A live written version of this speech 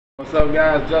What's up,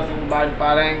 guys? Justin from Bite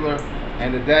Fight Angler,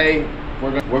 and today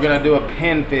we're gonna do a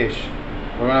pinfish.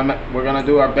 We're gonna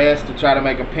do our best to try to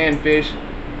make a pinfish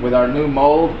with our new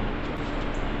mold,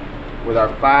 with our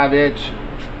 5-inch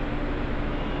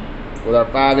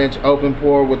open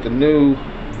pour with the new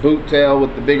boot tail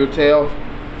with the bigger tail.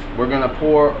 We're gonna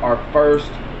pour our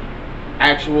first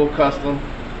actual custom,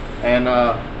 and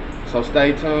so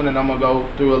stay tuned, and I'm gonna go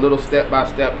through a little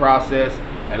step-by-step process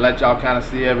and let y'all kind of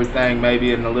see everything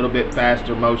maybe in a little bit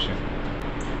faster motion.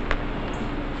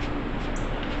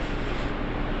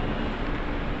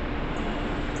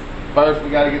 First, we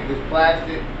got to get this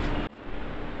plastic.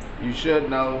 You should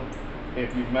know,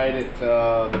 if you've made it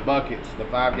to the buckets, the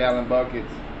 5-gallon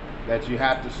buckets, that you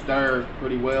have to stir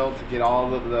pretty well to get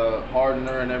all of the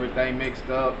hardener and everything mixed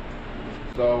up.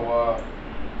 So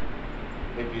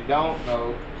if you don't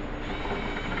know,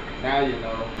 now you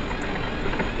know.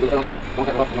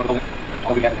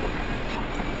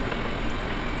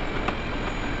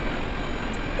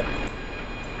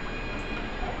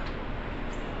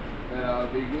 That'll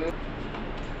be good.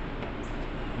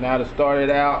 Now to start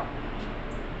out,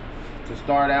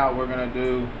 we're gonna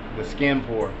do the skin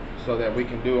pour so that we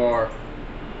can do our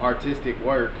artistic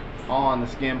work on the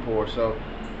skin pour. So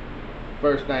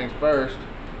first things first,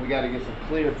 we got to get some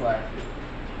clear plastic.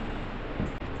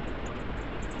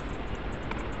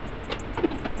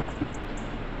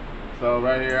 So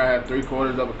right here I have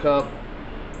 3/4 of a cup.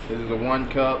 This is a 1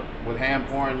 cup. With hand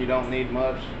pouring, you don't need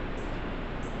much.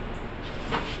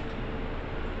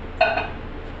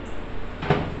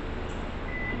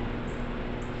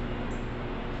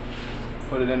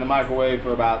 Put it in the microwave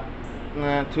for about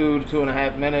 2 to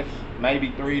 2.5 minutes,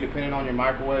 maybe 3, depending on your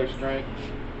microwave strength.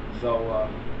 So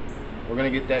we're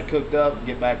gonna get that cooked up and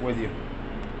get back with you.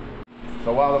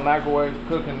 So while the microwave's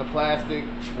cooking the plastic,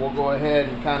 we'll go ahead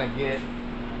and kind of get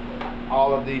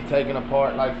all of these taken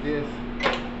apart like this.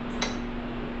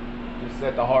 Just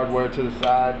set the hardware to the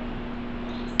side.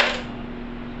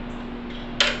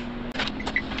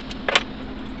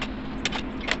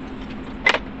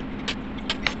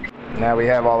 Now we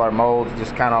have all our molds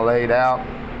just kind of laid out,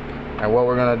 and what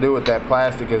we're going to do with that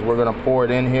plastic is we're going to pour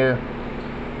it in here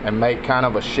and make kind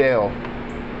of a shell,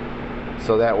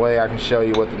 so that way I can show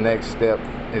you what the next step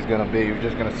is going to be. We're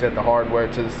just going to set the hardware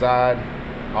to the side,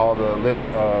 all the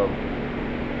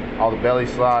belly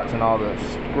slots and all the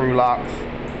screw locks.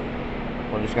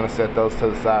 We're just going to set those to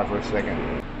the side for a second.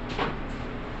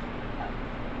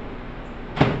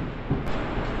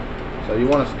 So you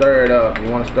want to stir it up.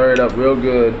 You want to stir it up real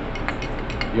good.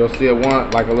 You'll see a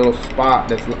little spot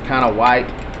that's kind of white.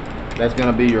 That's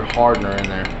going to be your hardener in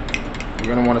there.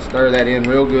 You're going to want to stir that in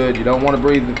real good. You don't want to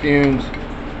breathe the fumes.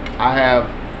 I have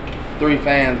 3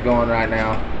 fans going right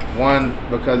now. 1,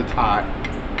 because it's hot.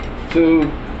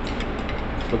 2,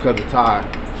 because it's hot.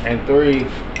 And 3,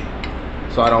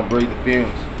 so I don't breathe the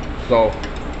fumes. So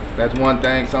that's one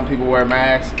thing. Some people wear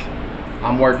masks.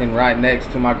 I'm working right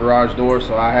next to my garage door,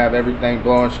 so I have everything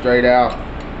blowing straight out.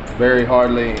 Very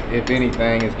hardly, if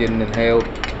anything, is getting inhaled.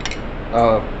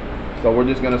 So we're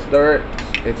just gonna stir it.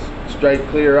 It's straight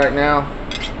clear right now.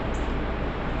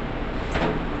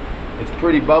 It's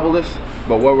pretty bubbleless,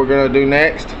 but what we're gonna do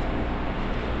next is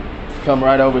come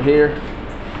right over here,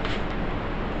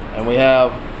 and we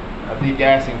have a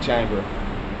degassing chamber.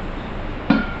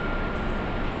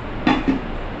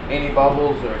 Any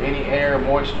bubbles or any air,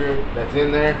 moisture that's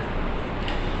in there,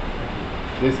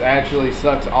 this actually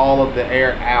sucks all of the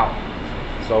air out.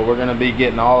 So we're going to be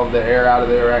getting all of the air out of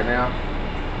there right now.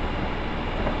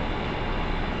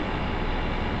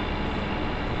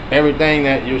 Everything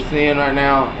that you're seeing right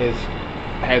now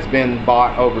has been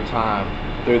bought over time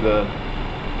through the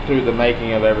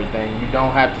making of everything. You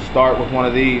don't have to start with one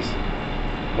of these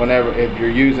if you're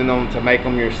using them to make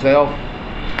them yourself.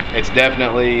 It's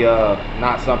definitely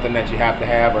not something that you have to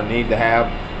have or need to have.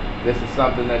 This is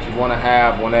something that you want to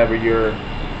have whenever you're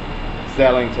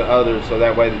selling to others, so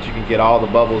that way that you can get all the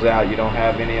bubbles out. You don't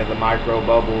have any of the micro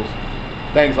bubbles,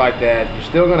 things like that. You're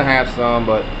still going to have some,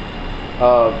 but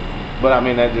I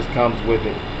mean, that just comes with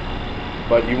it.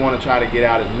 But you want to try to get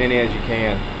out as many as you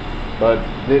can. But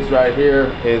this right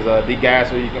here is a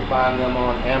degasser. You can find them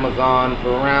on Amazon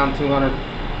for around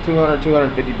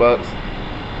 250 bucks.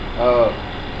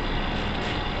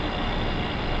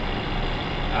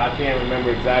 I can't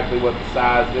remember exactly what the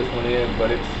size this one is,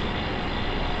 but it's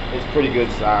pretty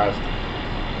good sized.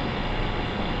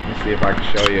 Let me see if I can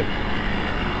show you.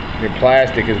 Your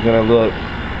plastic is going to look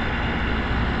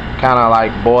kind of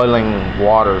like boiling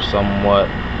water somewhat.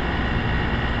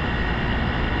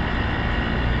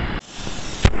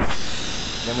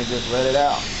 Let me just let it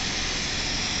out.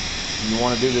 You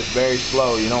want to do this very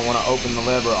slow. You don't want to open the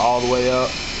lever all the way up,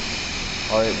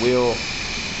 or it will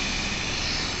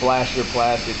splash your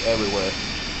plastic everywhere.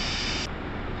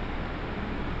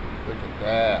 Look at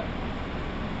that.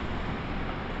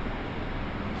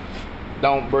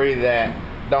 Don't breathe that.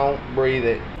 Don't breathe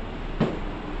it.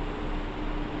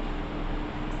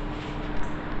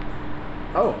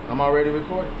 Oh, I'm already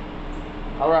recording.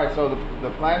 Alright, so the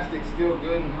plastic's still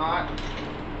good and hot.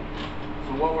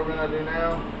 So what we're gonna do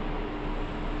now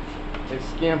is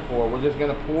skim pour. We're just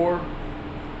gonna pour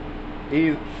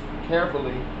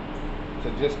carefully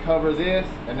to just cover this,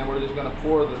 and then we're just gonna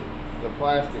pour the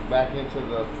plastic back into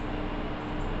the,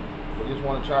 we just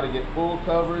wanna try to get full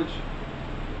coverage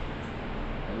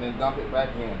and then dump it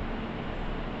back in.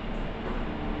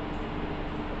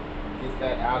 Get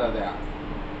that out of that.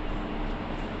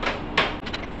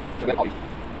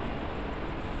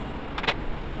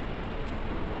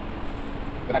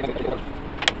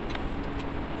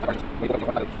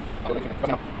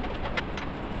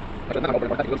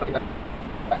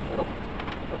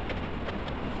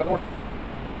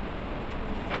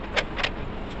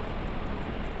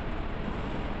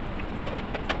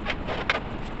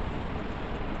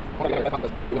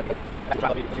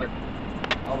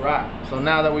 Alright, so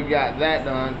now that we've got that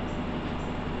done,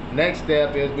 next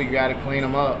step is we got to clean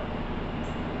them up.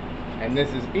 And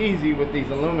this is easy with these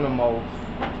aluminum molds.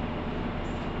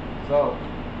 So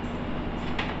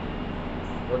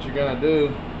what you're gonna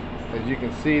do is, you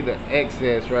can see the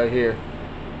excess right here.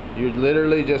 You're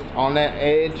literally just on that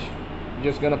edge, you're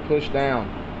just gonna push down,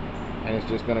 and it's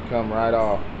just gonna come right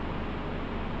off,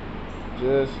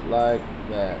 just like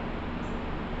that.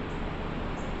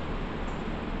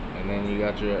 And then you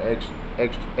got your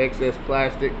excess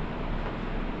plastic.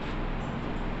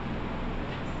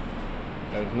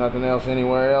 There's nothing else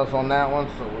anywhere else on that one,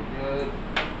 so we're good.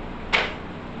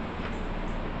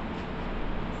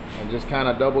 And just kind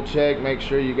of double check, make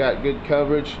sure you got good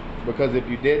coverage, because if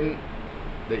you didn't,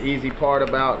 the easy part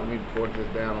about, let me force this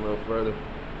down a little further.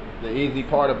 The easy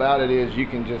part about it is you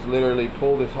can just literally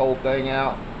pull this whole thing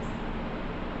out,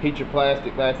 heat your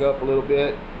plastic back up a little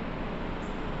bit,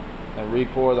 and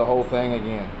re-pour the whole thing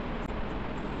again.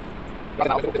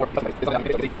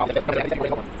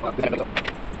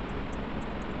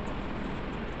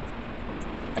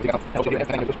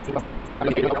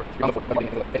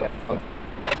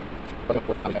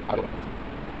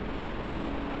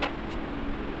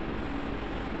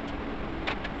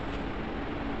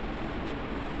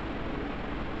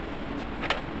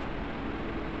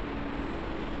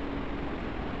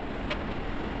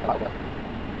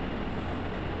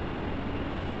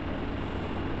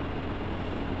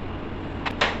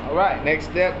 Alright, next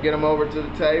step, get them over to the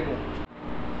table.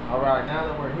 Alright, now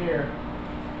that we're here,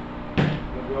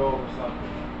 we'll go over something.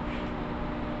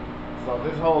 So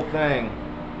this whole thing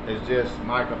is just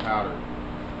mica powder.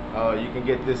 You can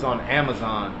get this on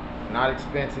Amazon. Not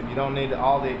expensive. You don't need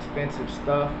all the expensive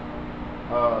stuff.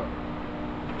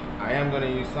 I am going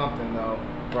to use something though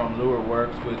from Lure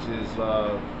Works, which is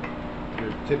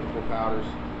your typical powders.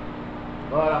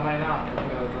 But I may not,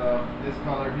 because this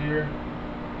color here,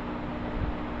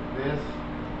 this,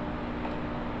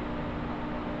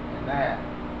 and that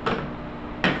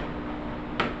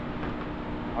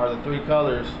are the three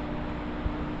colors.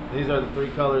 These are the three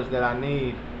colors that I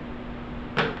need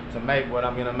to make what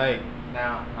I'm gonna make.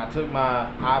 Now, I took my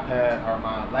iPad or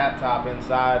my laptop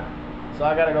inside, so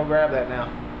I gotta go grab that now,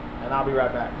 and I'll be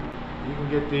right back. You can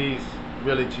get these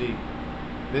really cheap.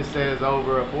 This says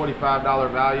over a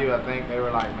 $45 value. I think they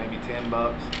were like maybe 10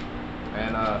 bucks.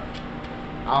 And I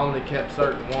only kept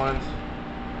certain ones.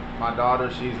 My daughter,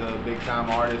 she's a big time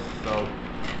artist, so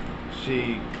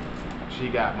she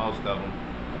got most of them.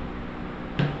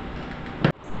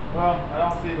 Well, I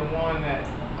don't see the one that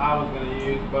I was going to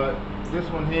use, but this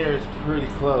one here is pretty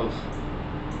close.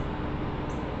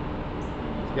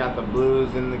 It's got the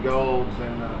blues and the golds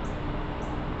and the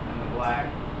black.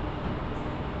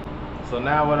 So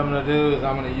now what I'm going to do is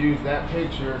I'm going to use that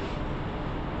picture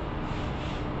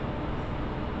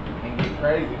and get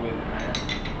crazy with it, man.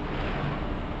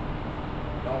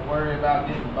 Don't worry about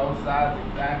getting both sides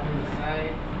exactly the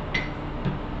same.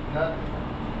 Nothing.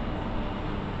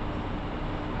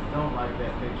 Don't like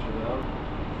that picture though.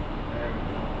 There we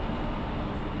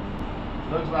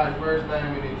go. Looks like first thing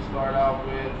we need to start off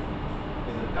with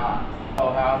is a dot. So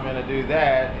how I'm going to do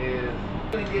that is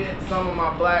I'm going to get some of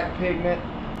my black pigment,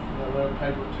 a little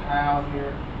paper towel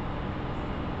here.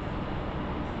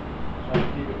 Try to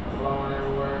keep it flowing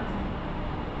everywhere.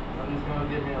 I'm just going to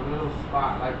give me a little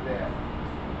spot like that.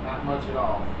 Not much at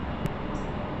all.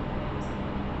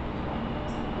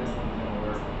 This one's going to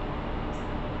work.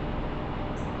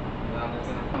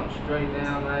 straight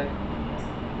down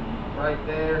right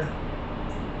there.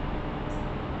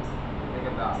 Take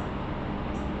a dot.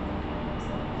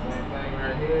 Same thing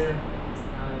right here,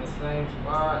 kind of in the same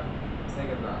spot. Take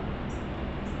a dot.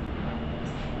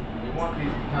 We want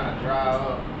these to kind of dry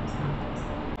up.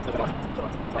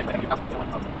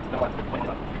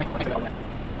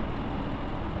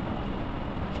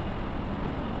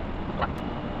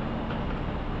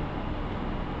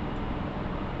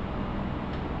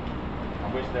 I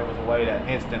wish there was a way to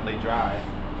instantly dry it.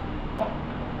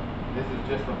 This is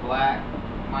just a black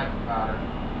mica powder.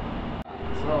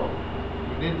 So,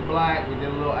 we did the black, we did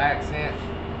a little accent.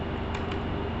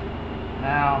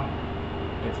 Now,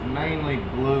 it's mainly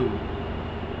blue.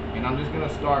 And I'm just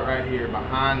gonna start right here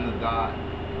behind the dot.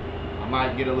 I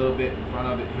might get a little bit in front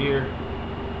of it here.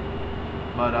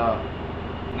 But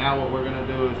now what we're gonna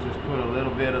do is just put a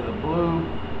little bit of the blue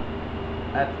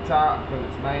at the top because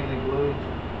it's mainly blue.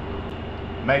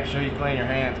 Make sure you clean your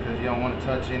hands because you don't want to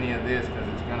touch any of this because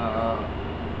it's gonna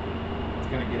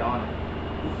get on it.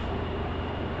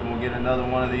 And we'll get another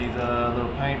one of these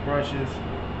little paint brushes.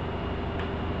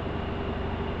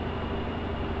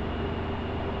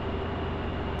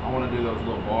 I want to do those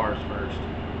little bars first.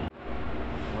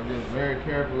 We're just very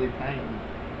carefully painting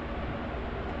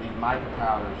these mica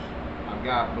powders. I've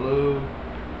got blue,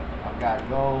 I've got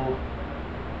gold.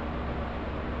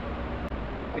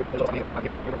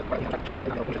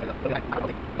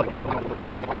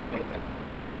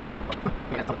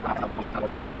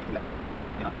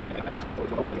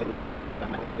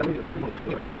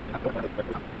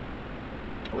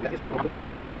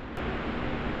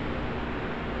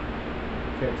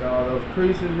 Catch all those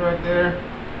creases right there.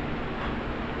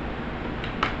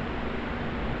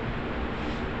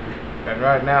 And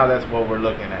right now that's what we're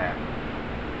looking at.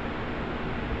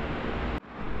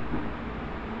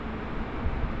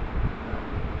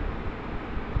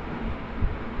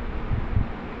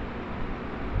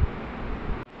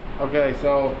 Okay,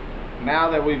 so now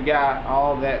that we've got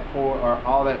all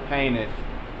that painted,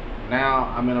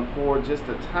 now I'm gonna pour just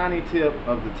a tiny tip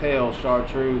of the tail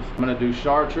chartreuse. I'm gonna do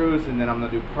chartreuse and then I'm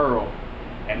gonna do pearl,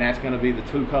 and that's gonna be the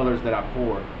two colors that I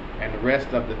poured, and the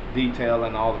rest of the detail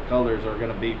and all the colors are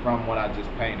gonna be from what I just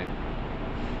painted.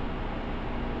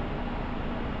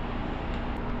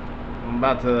 I'm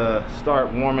about to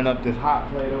start warming up this hot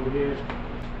plate over here.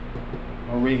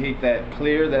 I'll reheat that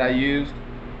clear that I used,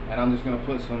 and I'm just gonna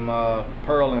put some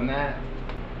pearl in that.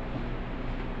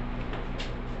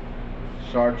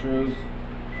 Chartreuse.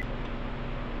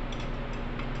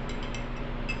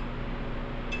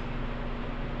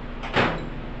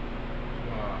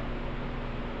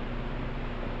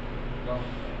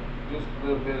 Just a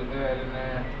little bit of that in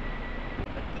there.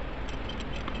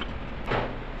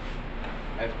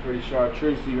 That's pretty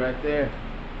chartreusey right there.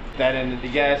 That in the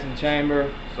degassing chamber,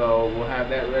 so we'll have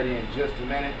that ready in just a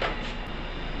minute.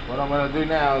 What I'm gonna do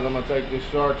now is I'm gonna take this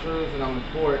chartreuse and I'm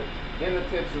gonna pour it in the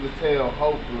tips of the tail,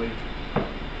 hopefully.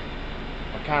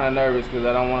 I'm kind of nervous because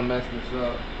I don't want to mess this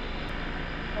up.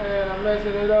 And I'm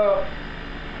messing it up.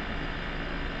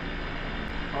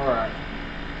 Alright.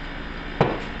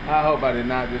 I hope I did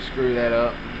not just screw that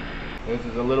up. This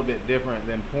is a little bit different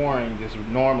than pouring just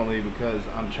normally because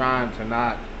I'm trying to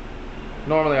not...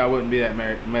 Normally I wouldn't be that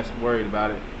worried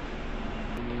about it.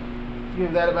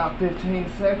 Give that about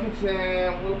 15 seconds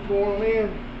and we'll pour them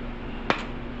in.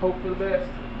 Hope for the best.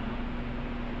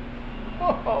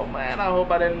 Oh man, I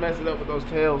hope I didn't mess it up with those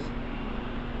tails.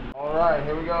 Alright,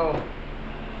 here we go.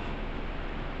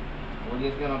 We're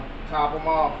just gonna top them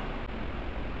off.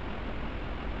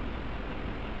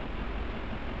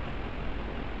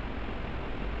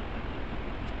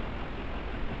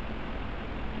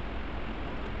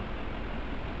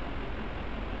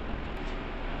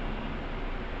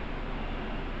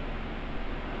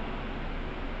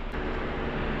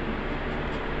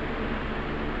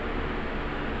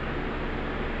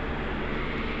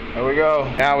 There we go.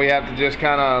 Now we have to just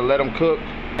kind of let them cook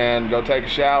and go take a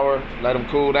shower, let them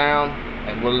cool down,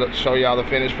 and we'll show y'all the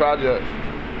finished project.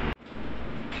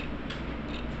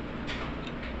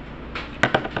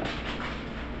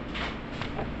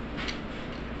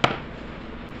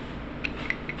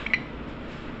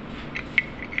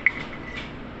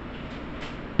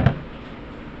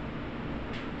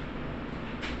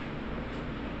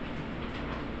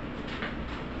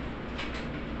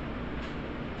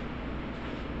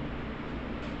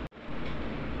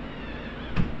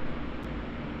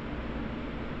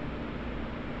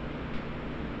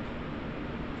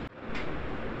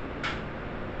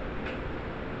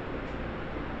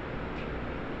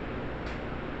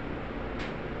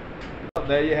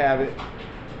 There you have it.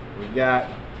 We got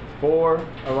 4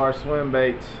 of our swim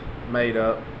baits made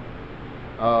up.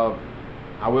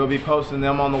 I will be posting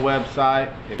them on the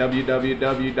website at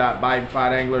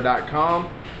www.biteandfightingler.com,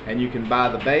 and you can buy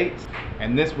the baits.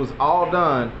 And this was all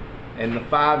done in the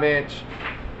 5-inch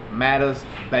Matta's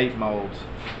bait molds.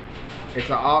 It's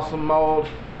an awesome mold.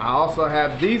 I also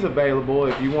have these available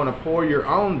if you want to pour your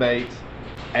own baits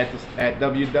at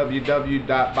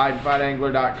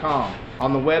www.biteandfightingler.com.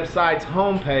 On the website's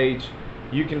homepage,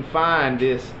 you can find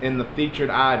this in the featured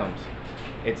items.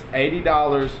 It's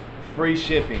 $80, free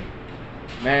shipping.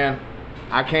 Man,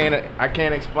 I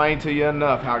can't explain to you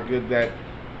enough how good that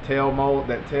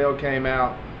tail came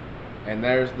out. And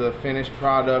there's the finished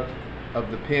product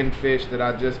of the Pinfish that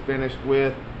I just finished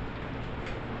with.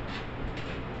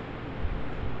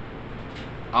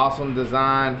 Awesome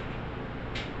design,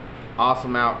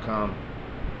 awesome outcome.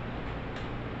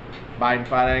 Bite and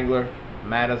Fight Angler,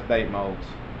 Matta's bait molds.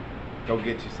 Go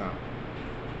get you some.